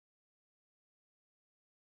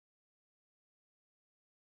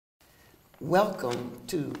Welcome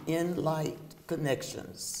to InLight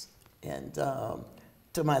Connections. And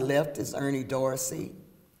to my left is Ernie Dorsey,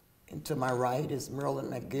 and to my right is Merlin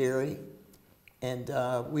McGarry. And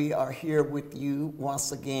we are here with you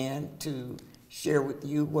once again to share with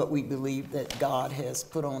you what we believe that God has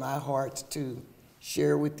put on our hearts to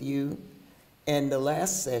share with you. And the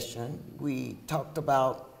last session, we talked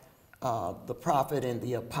about the prophet and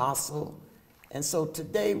the apostle. And so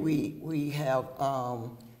today we have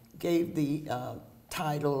gave the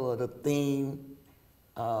title or the theme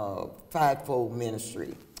fivefold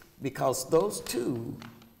ministry, because those two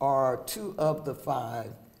are two of the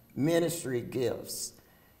five ministry gifts.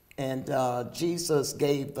 And Jesus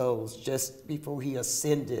gave those just before he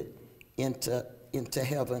ascended into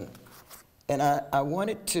heaven. And I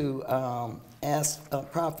wanted to ask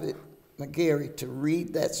Prophet McGarry to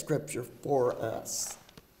read that scripture for us.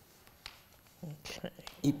 Okay.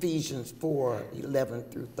 Ephesians 4:11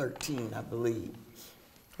 through 13, I believe.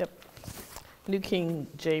 Yep. New King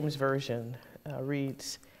James Version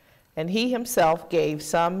reads, "And he himself gave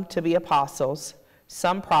some to be apostles,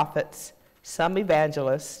 some prophets, some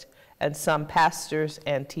evangelists, and some pastors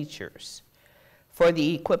and teachers, for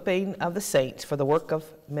the equipping of the saints for the work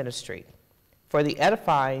of ministry, for the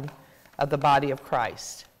edifying of the body of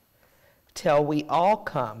Christ, till we all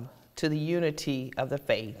come to the unity of the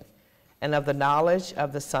faith and of the knowledge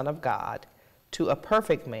of the Son of God, to a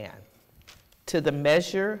perfect man, to the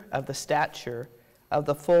measure of the stature of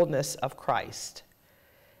the fullness of Christ,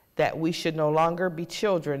 that we should no longer be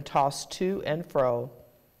children tossed to and fro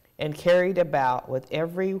and carried about with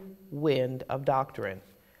every wind of doctrine,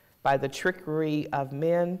 by the trickery of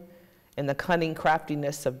men and the cunning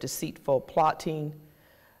craftiness of deceitful plotting,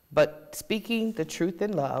 but speaking the truth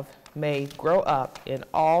in love, may grow up in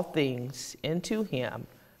all things into him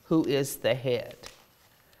who is the head."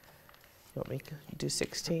 You want me to do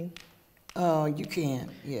 16? You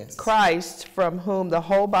can, yes. "Christ, from whom the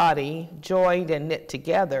whole body, joined and knit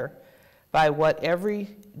together by what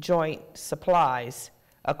every joint supplies,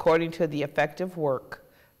 according to the effective work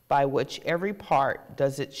by which every part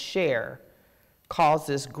does its share,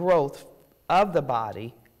 causes growth of the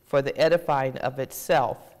body for the edifying of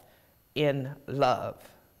itself in love."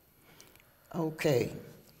 Okay,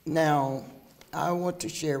 now I want to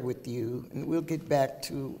share with you, and we'll get back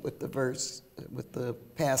to what the verse, what the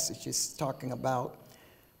passage is talking about,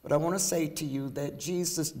 but I want to say to you that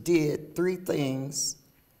Jesus did three things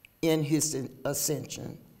in his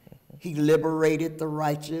ascension. He liberated the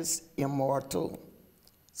righteous, immortal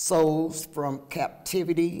souls from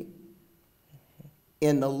captivity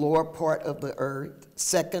in the lower part of the earth.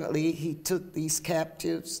 Secondly, he took these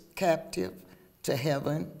captives captive to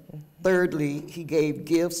heaven. Thirdly, he gave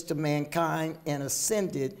gifts to mankind and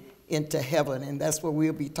ascended into heaven. And that's what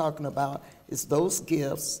we'll be talking about, is those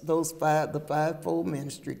gifts, the fivefold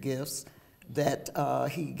ministry gifts that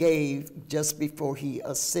he gave just before he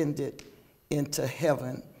ascended into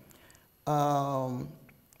heaven. And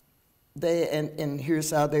here's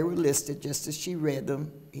how they were listed, just as she read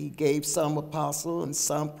them. He gave some apostles and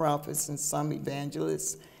some prophets and some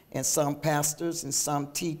evangelists and some pastors and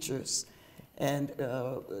some teachers. And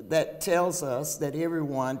that tells us that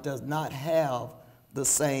everyone does not have the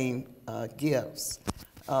same gifts.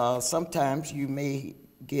 Sometimes you may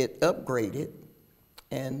get upgraded.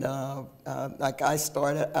 And like I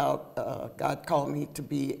started out, God called me to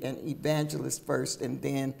be an evangelist first, and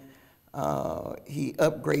then he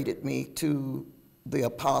upgraded me to the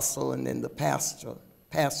apostle and then the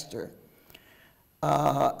pastor.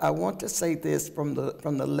 I want to say this from the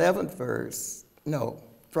 11th verse,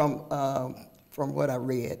 from what I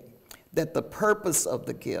read, that the purpose of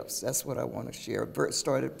the gifts, that's what I want to share.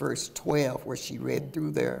 Start at verse 12, where she read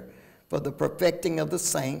through there, for the perfecting of the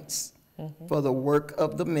saints, for the work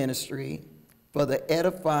of the ministry, for the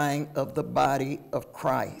edifying of the body of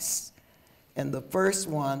Christ. And the first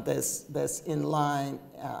one that's in line,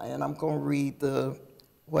 and I'm going to read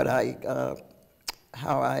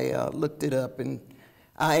how I looked it up. And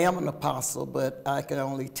I am an apostle, but I can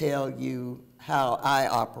only tell you how I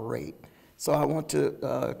operate. So I want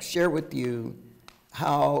to share with you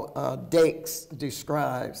how Dex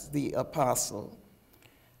describes the apostle.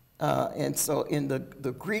 And so in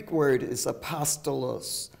the Greek word is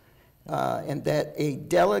apostolos, and that a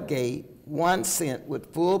delegate, one sent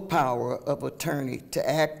with full power of attorney to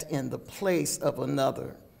act in the place of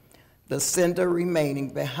another, the sender remaining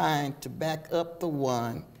behind to back up the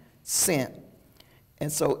one sent.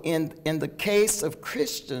 And so in the case of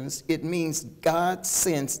Christians, it means God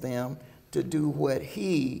sends them to do what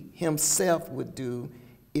he himself would do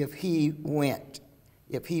if he went,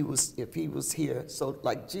 if he was here. So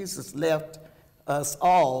like Jesus left us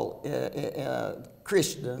all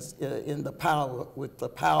Christians in the power, with the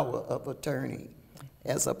power of attorney,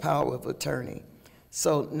 as a power of attorney.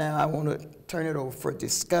 So now I want to turn it over for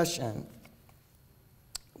discussion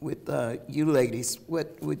with you ladies.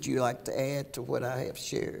 What would you like to add to what I have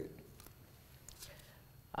shared?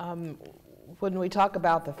 When we talk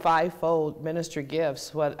about the fivefold ministry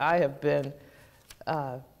gifts, what I have been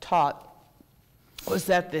taught was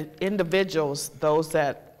that the individuals, those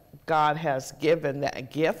that God has given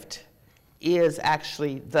that gift, is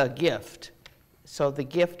actually the gift. So the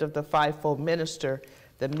gift of the fivefold minister,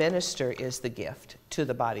 the minister is the gift to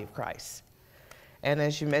the body of Christ. And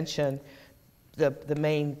as you mentioned, the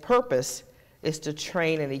main purpose is to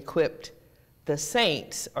train and equip the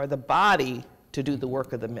saints or the body to do the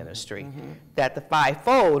work of the ministry. Mm-hmm. That the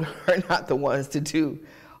fivefold are not the ones to do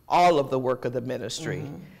all of the work of the ministry,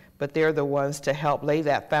 mm-hmm. but they're the ones to help lay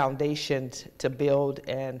that foundation to build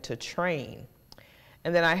and to train.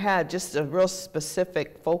 And then I had just a real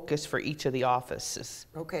specific focus for each of the offices.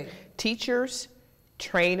 Okay. Teachers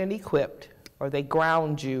train and equip, or they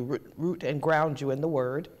ground you, root and ground you in the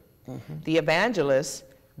word. Mm-hmm. The evangelists,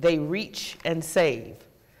 they reach and save.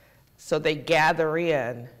 So they gather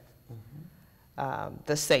in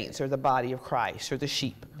the saints or the body of Christ or the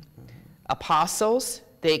sheep. Mm-hmm. Apostles,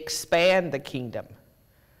 they expand the kingdom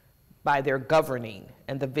by their governing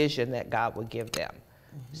and the vision that God would give them.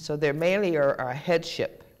 Mm-hmm. So they mainly are a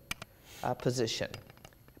headship position.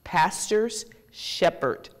 Pastors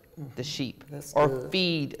shepherd the sheep. That's or good.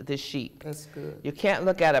 Feed the sheep. That's good. You can't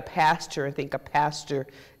look at a pastor and think a pastor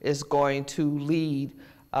is going to lead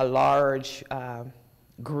a large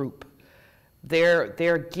group.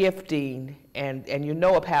 They're gifting, and you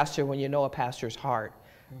know a pastor when you know a pastor's heart.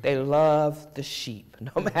 Mm-hmm. They love the sheep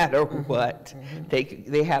no matter what.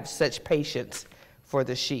 Mm-hmm. They have such patience for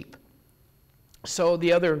the sheep. So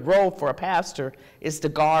the other role for a pastor is to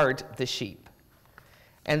guard the sheep.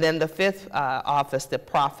 And then the fifth office, the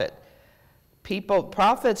prophet.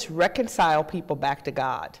 Prophets reconcile people back to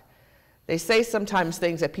God. They say sometimes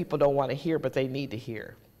things that people don't want to hear, but they need to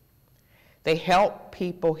hear. They help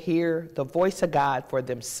people hear the voice of God for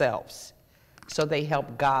themselves. So they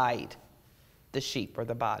help guide the sheep or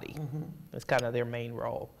the body. Mm-hmm. That's kind of their main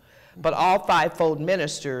role. Mm-hmm. But all fivefold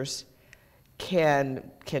ministers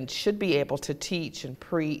should be able to teach and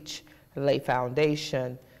preach, lay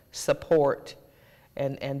foundation, support,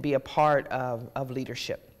 and be a part of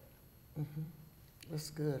leadership. Mm-hmm. That's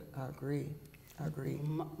good. I agree.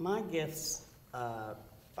 My gifts are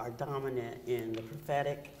dominant in the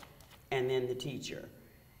prophetic and then the teacher.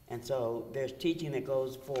 And so there's teaching that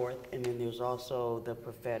goes forth, and then there's also the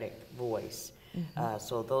prophetic voice. Mm-hmm.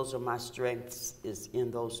 So those are my strengths, is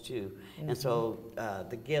in those two. Mm-hmm. And so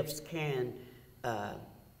the gifts can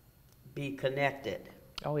be connected.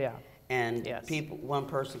 Oh, yeah. And yes. One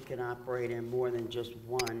person can operate in more than just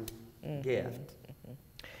one mm-hmm. gift. Mm-hmm.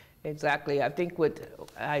 Exactly. I think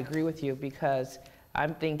I agree with you, because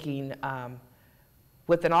I'm thinking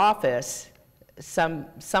with an office, some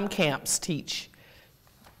camps teach,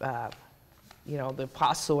 the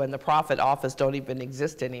apostle and the prophet office don't even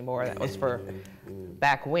exist anymore. That was for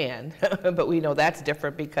back when, but we know that's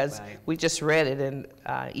different because right. we just read it in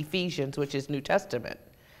Ephesians, which is New Testament,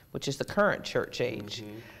 which is the current church age,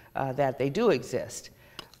 mm-hmm. That they do exist.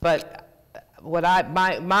 But what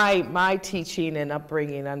my teaching and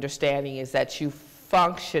upbringing and understanding is that you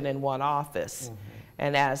function in one office, mm-hmm.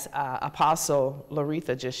 and as Apostle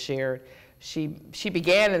Laretha just shared, she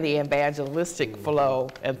began in the evangelistic mm-hmm. flow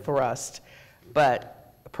and thrust,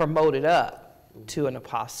 but promoted up to an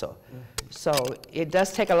apostle. Mm-hmm. So it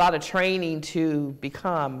does take a lot of training to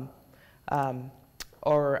become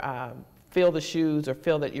fill the shoes or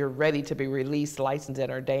feel that you're ready to be released, licensed, and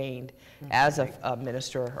ordained mm-hmm. as a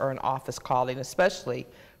minister or an office calling, especially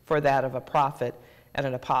for that of a prophet and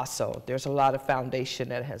an apostle. There's a lot of foundation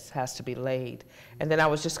that has to be laid. And then I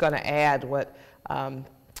was just going to add what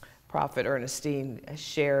Prophet Ernestine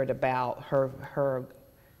shared about her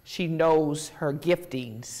she knows her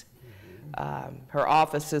giftings. Mm-hmm. Her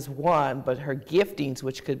office is one, but her giftings,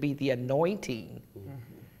 which could be the anointing, mm-hmm.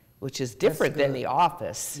 which is different than the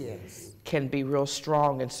office, yes. can be real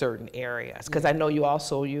strong in certain areas. Because I know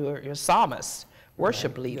you're a psalmist,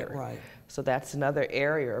 worship leader. Right. So that's another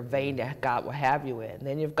area or vein that God will have you in.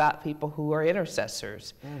 Then you've got people who are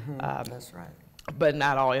intercessors. Mm-hmm. That's right. But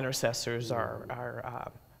not all intercessors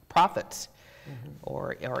are prophets. Mm-hmm.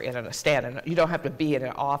 or in a stand. You don't have to be in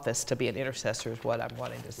an office to be an intercessor is what I'm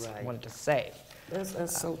wanting to say.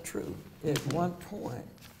 That's so true. At one point,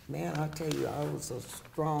 man, I tell you, I was a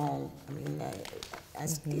strong, I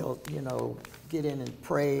still, get in and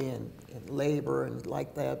pray and labor and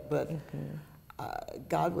like that, but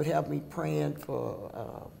God would have me praying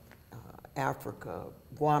for Africa.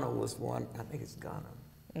 Ghana was one. I think it's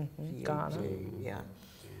Ghana. Ghana. Yeah.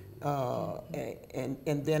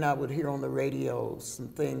 And then I would hear on the radio some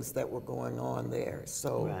things that were going on there.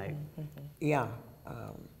 So, Right. yeah.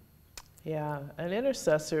 Yeah, an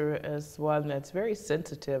intercessor is one that's very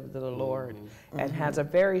sensitive to the Lord and has a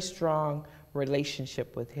very strong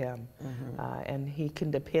relationship with Him. And he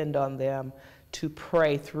can depend on them to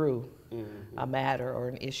pray through a matter or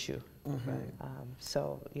an issue.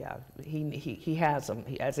 So, yeah, he has them.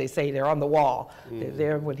 As they say, they're on the wall. They're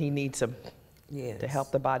there when he needs them to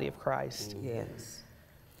help the body of Christ. Yes.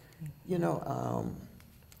 You know,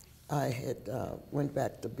 I had went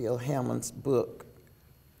back to Bill Hammond's book,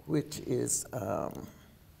 which is, well,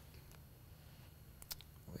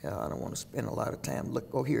 I don't want to spend a lot of time. Look,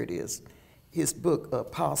 oh, here it is. His book,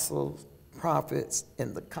 Apostles, Prophets,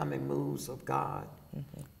 and the Coming Moves of God.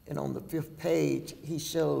 And on the 5th page, he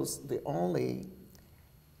shows the only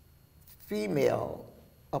female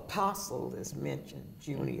apostle that's mentioned,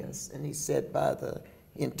 Junius. And he said by the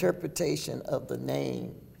interpretation of the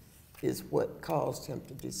name is what caused him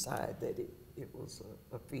to decide that it was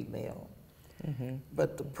a female.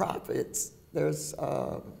 But the prophets, there's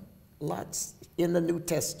lots in the New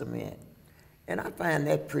Testament, and I find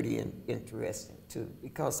that pretty interesting too,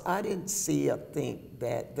 because I didn't see or think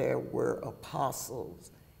that there were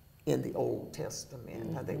apostles in the Old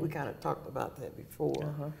Testament. I think we kind of talked about that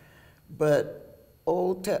before. But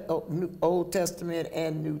Old Testament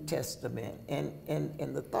and New Testament,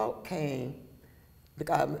 and the thought came,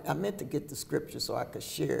 because I meant to get the scripture so I could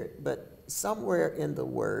share it, but somewhere in the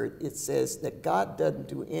Word it says that God doesn't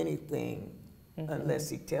do anything unless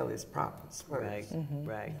He tells His prophets first.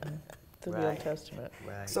 Right. To the Old Testament.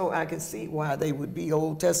 Right. So I can see why they would be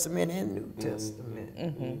Old Testament and New Testament.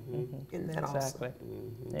 Isn't that Exactly.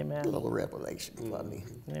 awesome? Amen. A little revelation for me.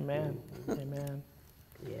 Amen. Amen.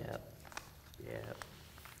 Yeah.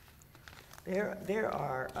 There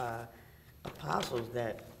are apostles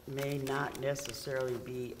that may not necessarily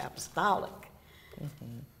be apostolic.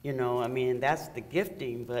 You know, I mean, that's the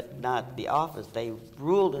gifting, but not the office. They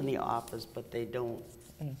ruled in the office, but they don't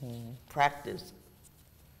practice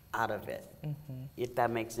out of it, if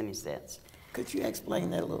that makes any sense. Could you explain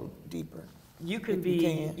that a little deeper? You can If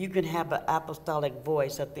be, you can have an apostolic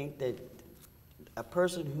voice. I think that a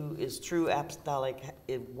person who is true apostolic,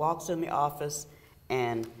 it walks in the office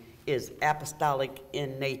and is apostolic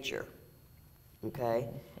in nature, okay?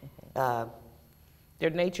 Their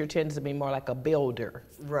nature tends to be more like a builder.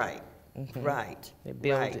 Right, right. They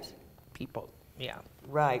build right. people, yeah.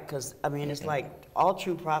 Right, because, I mean, it's like all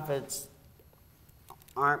true prophets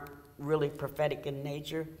aren't really prophetic in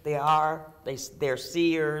nature. They are, they're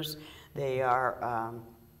seers, they are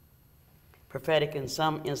prophetic in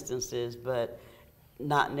some instances, but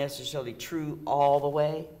not necessarily true all the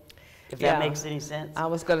way, if that makes any sense. I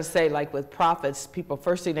was going to say, like with prophets, people,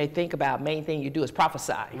 first thing they think about, main thing you do is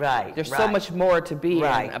prophesy. Right, There's so much more to be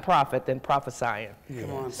Right. a prophet than prophesying.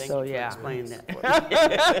 Come on, thank So, you for yeah. explaining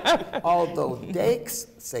that. Although Dakes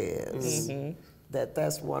says that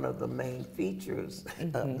that's one of the main features,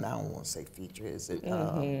 now I don't want to say feature, is it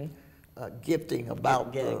gifting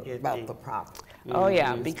about the prophet. Oh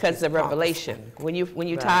yeah, because the revelation. When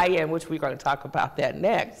you tie in, which we're going to talk about that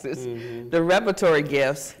next, is the revelatory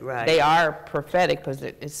gifts. Right. They are prophetic because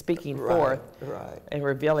it's speaking forth Right. and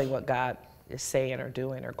revealing what God is saying or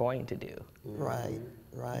doing or going to do. Right.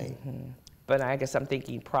 But I guess I'm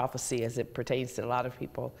thinking prophecy as it pertains to a lot of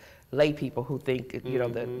people, lay people who think, you know,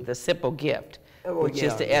 the simple gift, which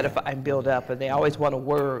is to edify and build up, and they always want a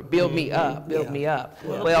word, build me up, build me up.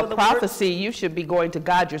 Well, prophecy, you should be going to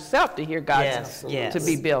God yourself to hear God to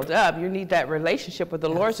be built up. You need that relationship with the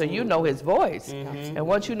Lord so you know His voice. And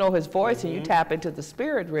once you know His voice and you tap into the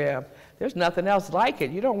spirit realm, there's nothing else like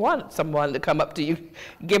it. You don't want someone to come up to you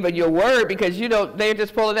giving you a word because you don't, they're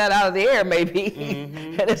just pulling that out of the air maybe,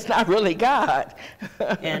 and it's not really God.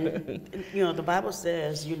 And, you know, the Bible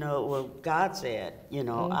says, you know, well, God said, you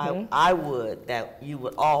know, I would that you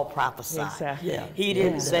would all prophesy. Exactly. He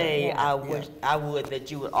didn't say, I would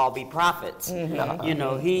that you would all be prophets. You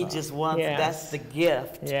know, He just wants, that's the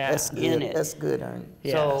gift in it. That's good, Ernie.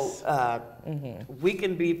 So we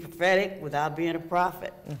can be prophetic without being a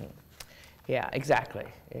prophet. Yeah, exactly.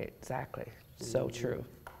 So true.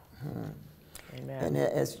 Amen. And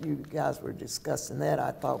as you guys were discussing that,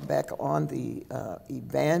 I thought back on the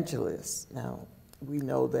evangelists. Now, we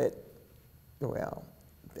know that, well,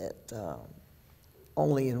 that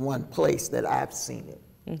only in one place that I've seen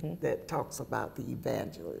it that talks about the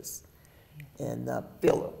evangelists. And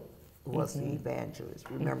Philip was the evangelist.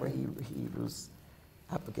 Remember, he was,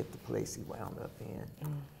 I forget the place he wound up in.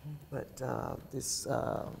 But this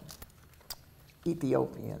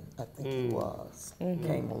Ethiopian, I think he was,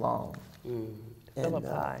 came along. And,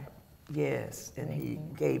 Philippi. yes, and he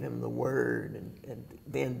gave him the word and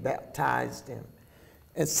then baptized him.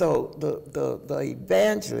 And so the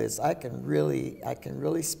evangelist, I can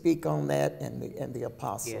really speak on that, and the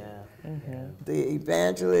apostle. Yeah. The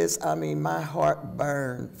evangelist, I mean, my heart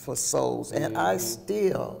burned for souls, and I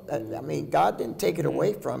still, I mean, God didn't take it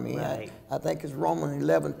away from me. Right. I think it's Romans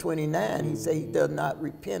 11:29. He said he does not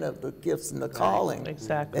repent of the gifts and the calling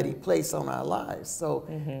Exactly. that he placed on our lives. So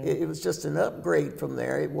it was just an upgrade from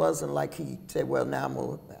there. It wasn't like he said, well, now I'm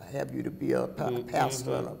going to have you to be a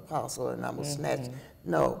pastor and apostle, and I'm going to snatch.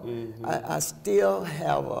 No, I still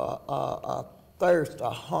have a thirst, a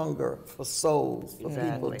hunger for souls, for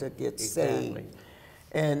people to get saved.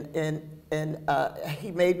 And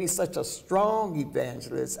he made me such a strong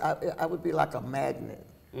evangelist. I would be like a magnet.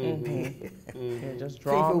 You're just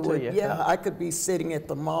drawn to you. Yeah, I could be sitting at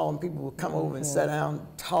the mall and people would come over and sit down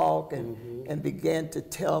and talk and begin to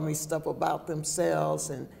tell me stuff about themselves,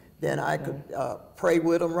 and then I could pray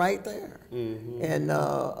with them right there and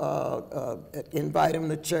invite them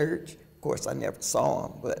to church. Of course, I never saw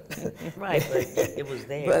them, but Right, but it was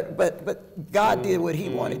there. But God did what He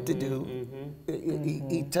wanted to do.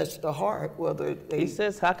 He touched the heart. Whether He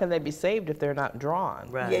says, how can they be saved if they're not drawn?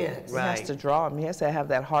 Right. Yes. He has to draw them. He has to have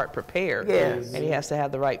that heart prepared. Yes. And he has to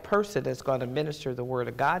have the right person that's going to minister the word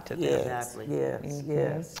of God to them. yes, Exactly. yes,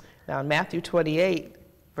 yes. Now in Matthew 28,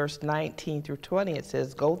 verse 19 through 20, it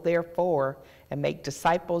says, go therefore and make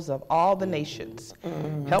disciples of all the nations.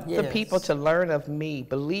 Help the people to learn of me,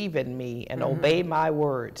 believe in me, and obey my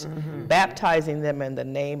words, baptizing them in the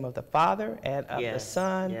name of the Father and of the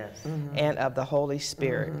Son and of the Holy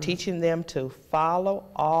Spirit, teaching them to follow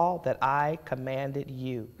all that I commanded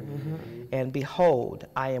you. And behold,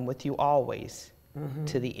 I am with you always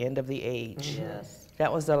to the end of the age. Yes.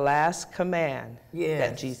 That was the last command that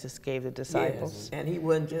Yes. Jesus gave the disciples. Yes. And He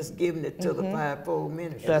wasn't just giving it to the fivefold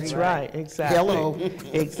ministry. That's right, exactly. Hello.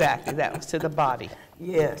 Exactly, that was to the body.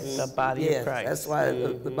 Yes. The body of yes. Christ. That's why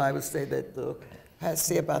the Bible says that I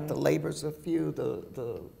say about the labors are few,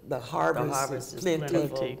 the harvest is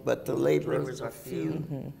plenty, but the laborers are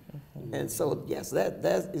few. And so, yes,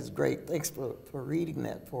 that is great. Thanks for reading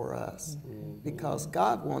that for us, because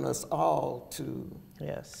God wants us all to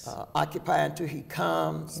occupy until He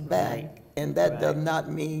comes back. And that does not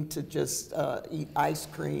mean to just eat ice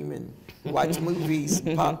cream and watch movies,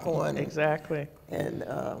 popcorn. Exactly. And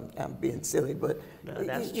I'm being silly, but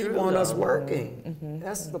that's he true, wants us though. working.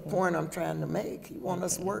 That's the point I'm trying to make. He wants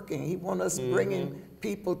us working. He wants us bringing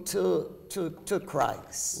people to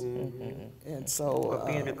Christ. And so Or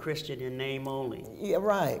being a Christian in name only. yeah,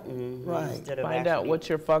 right, right. Instead of Find out actually what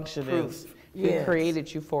your function is. He Yes.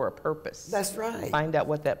 created you for a purpose. That's right. Find out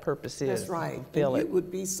what that purpose is. That's right. Feel And it. you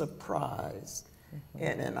would be surprised.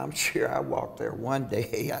 And I'm sure I walked there one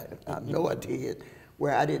day, I know I did,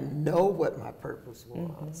 where I didn't know what my purpose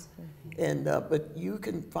was. And but you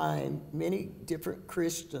can find many different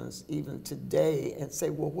Christians even today and say,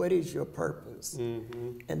 well, what is your purpose?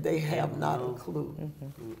 And they have not a clue.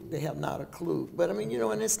 They have not a clue. But I mean, you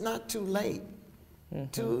know, and it's not too late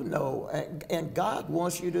to know. And God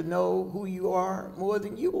wants you to know who you are more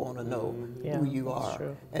than you want to know who you are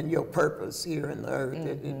true. and your purpose here in the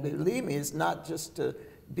earth. Believe me, it's not just to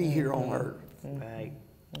be here on earth. Right,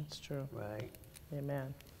 That's true. right.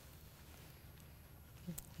 Amen.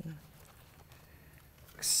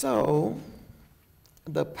 So,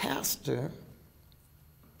 the pastor,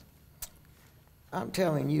 I'm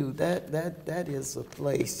telling you, that is a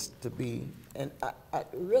place to be. And I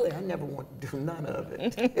never want to do none of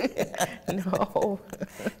it, No.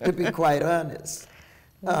 to be quite honest.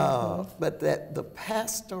 But that the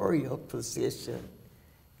pastoral position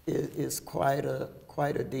is quite a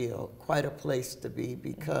deal, quite a place to be,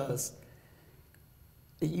 because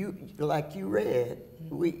like you read,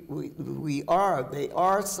 they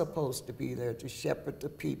are supposed to be there to shepherd the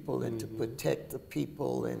people and to protect the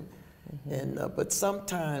people, but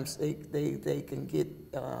sometimes they can get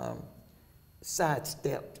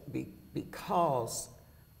sidestepped because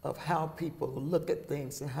of how people look at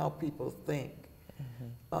things and how people think.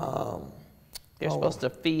 They're supposed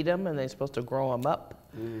to feed them and they're supposed to grow them up.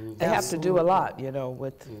 They have to do a lot, you know,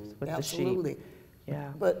 with the sheep. Absolutely.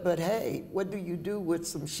 Yeah. But hey, what do you do with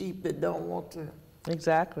some sheep that don't want to?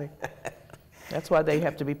 Exactly. That's why they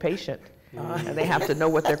have to be patient. And they have to know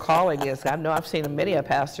what their calling is. I know I've seen many a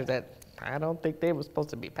pastor that I don't think they were supposed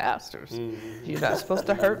to be pastors. You're not supposed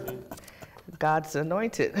to hurt God's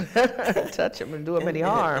anointed. Touch him and do him any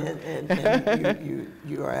harm. And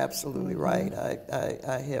you are absolutely right.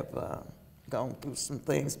 I have gone through some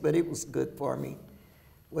things, but it was good for me.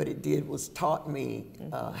 What it did was taught me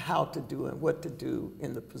how to do and what to do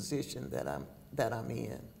in the position that I'm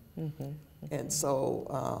in. And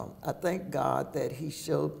so I thank God that he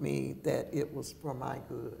showed me that it was for my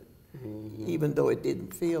good, even though it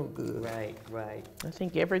didn't feel good. Right, right. I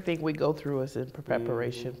think everything we go through is in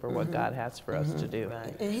preparation for what God has for us to do.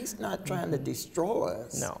 Right. And he's not trying to destroy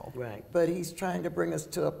us. No, Right. But he's trying to bring us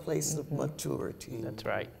to a place of maturity. that's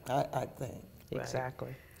right. I think. Right.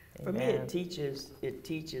 Exactly. For me, Amen. it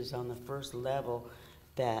teaches on the first level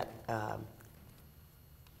that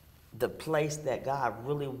the place that God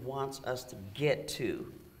really wants us to get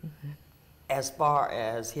to, as far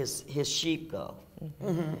as his sheep go.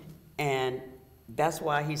 And that's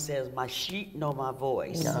why he says, my sheep know my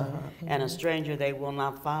voice, and a stranger they will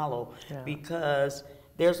not follow, because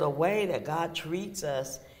there's a way that God treats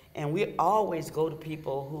us, and we always go to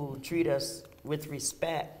people who treat us with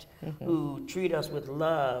respect, who treat us with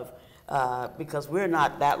love, because we're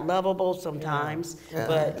not that lovable sometimes,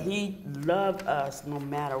 but he loved us no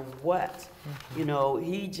matter what. You know,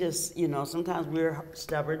 he just, you know, sometimes we're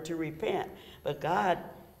stubborn to repent, but God,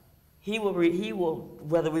 he will,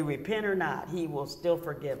 whether we repent or not, he will still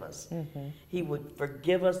forgive us. He would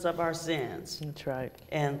forgive us of our sins. That's right.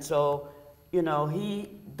 And so, you know,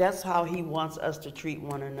 that's how he wants us to treat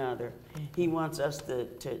one another. He wants us to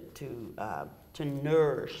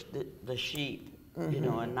nourish the sheep, you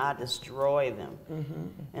know, and not destroy them.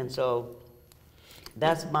 And so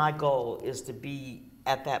that's my goal, is to be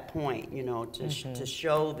at that point, you know, to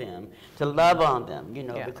show them, to love on them, you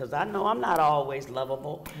know, because I know I'm not always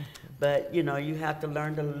lovable, but, you know, you have to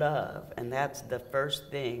learn to love. And that's the first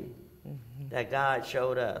thing that God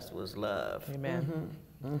showed us, was love. Amen.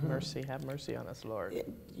 Mercy, have mercy on us, Lord.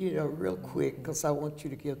 You know, real quick, because I want you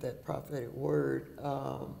to give that prophetic word.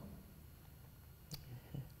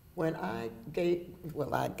 When I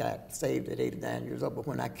got saved at 89 years old, but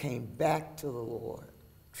when I came back to the Lord,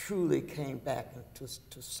 truly came back to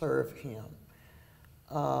serve him,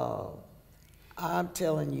 I'm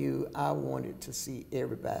telling you, I wanted to see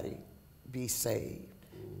everybody be saved.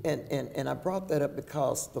 And I brought that up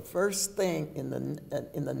because the first thing in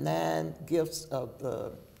the 9 gifts of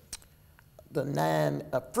the 9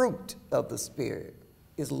 fruit of the Spirit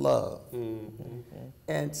is love.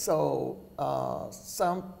 And so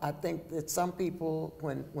I think that some people,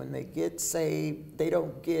 when they get saved, they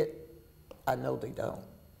don't get, I know they don't.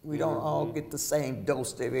 We don't all get the same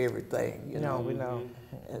dose of everything, you know. No, we know.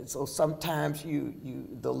 And so sometimes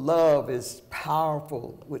the love is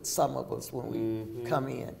powerful with some of us when we come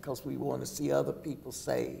in, because we want to see other people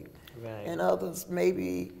saved. Right. And others,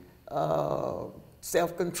 maybe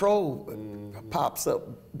self-control pops up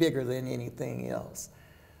bigger than anything else.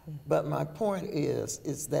 But my point is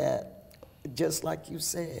that, just like you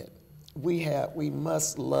said, we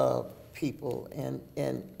must love people, and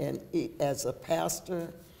as a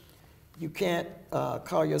pastor, you can't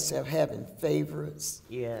call yourself having favorites.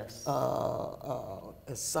 Yes.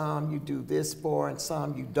 Some you do this for, and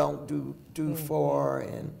some you don't do for,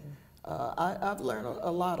 and I've learned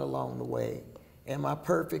a lot along the way. Am I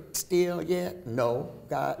perfect still yet? No,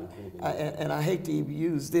 God. And I hate to even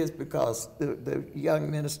use this, because the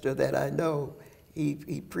young minister that I know,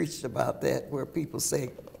 he preached about that, where people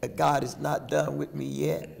say, God is not done with me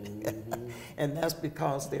yet. And that's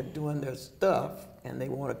because they're doing their stuff, and they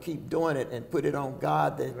want to keep doing it and put it on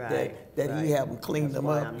God that he haven't cleaned them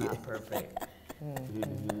up I'm yet. not perfect.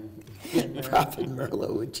 Prophet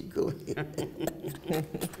Merlo, would you go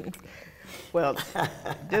ahead? Well,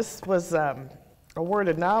 this was a word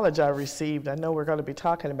of knowledge I received. I know we're going to be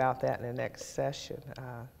talking about that in the next session,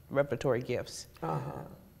 repertory gifts.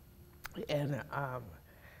 And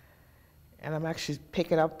I'm actually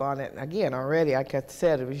picking up on it again already. Like I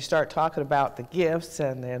said, if you start talking about the gifts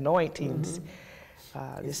and the anointings,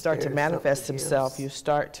 they start to manifest themselves. You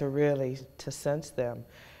start to really to sense them.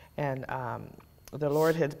 And the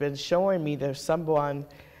Lord has been showing me there's someone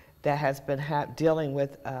that has been dealing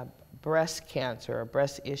with breast cancer, a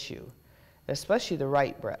breast issue, especially the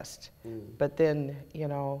right breast. But then, you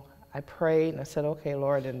know, I prayed and I said, okay,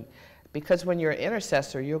 Lord, and because when you're an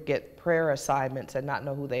intercessor, you'll get prayer assignments and not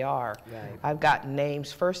know who they are. Right. I've got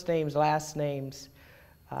names, first names, last names,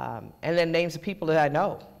 and then names of people that I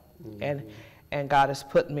know. And God has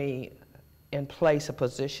put me in place, a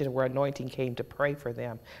position where anointing came to pray for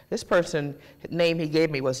them. This person, name he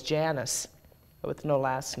gave me was Janice, with no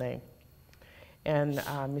last name. And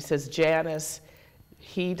he says, Janice,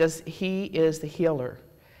 he is the healer.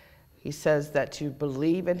 He says that you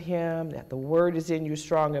believe in him, that the word is in you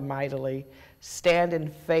strong and mightily. Stand in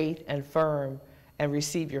faith and firm and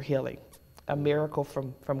receive your healing, a miracle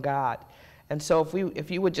from God. And so if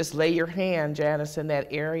you would just lay your hand, Janice, in that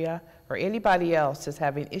area, or anybody else is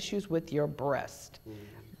having issues with your breast,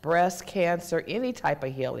 breast cancer, any type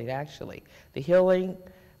of healing, actually. The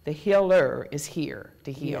healer is here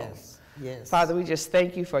to heal. Yes. Yes. Father, we just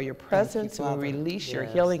thank you for your presence, and we Father. release your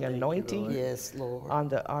Yes, healing thank you, anointing Lord. Yes, Lord. on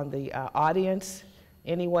the audience,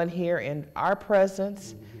 anyone here in our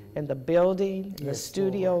presence, in the building, in the Yes,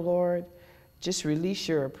 studio, Lord. Just release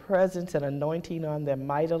your presence and anointing on them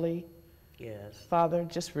mightily. Yes. Father,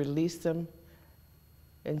 just release them,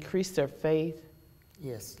 increase their faith,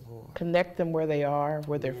 Yes, Lord. connect them where they are,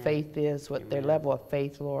 where their Amen. faith is, what their Amen. level of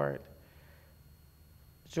faith, Lord.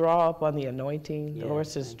 Draw upon the anointing. The Lord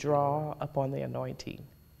Yes, says, thank you, draw upon the anointing.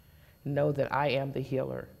 Know that I am the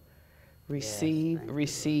healer. Receive, thank you,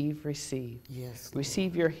 receive, receive. Yes, Lord.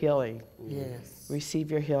 Receive your healing. Yes. Receive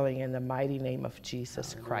your healing in the mighty name of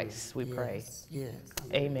Jesus Christ, we pray. Yes. Yes.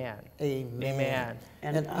 Amen. Amen. Amen.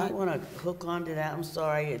 And I want to hook onto that. I'm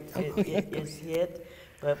sorry, it's hit.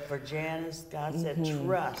 But for Janice, God said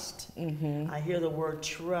trust. I hear the word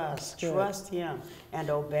trust. Good. Trust him and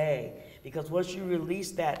obey. Because once you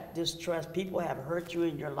release that distrust, people have hurt you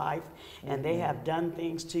in your life and they have done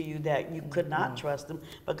things to you that you could not trust them.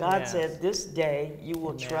 But God Yes. said, this day you will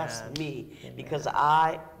Amen. trust me because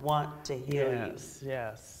I want to heal Yes,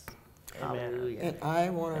 yes. you. Amen. Hallelujah. And I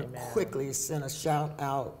want to Amen. quickly send a shout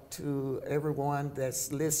out to everyone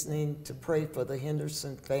that's listening to pray for the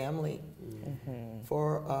Henderson family.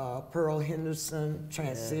 For Pearl Henderson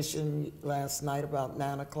transition last night about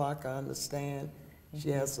 9 o'clock, I understand. She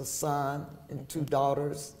has a son and 2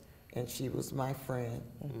 daughters, and she was my friend.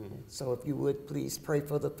 So if you would please pray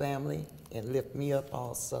for the family and lift me up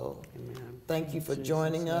also. Amen. Thank you for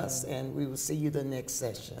joining us, and we will see you the next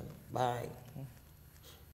session. Bye.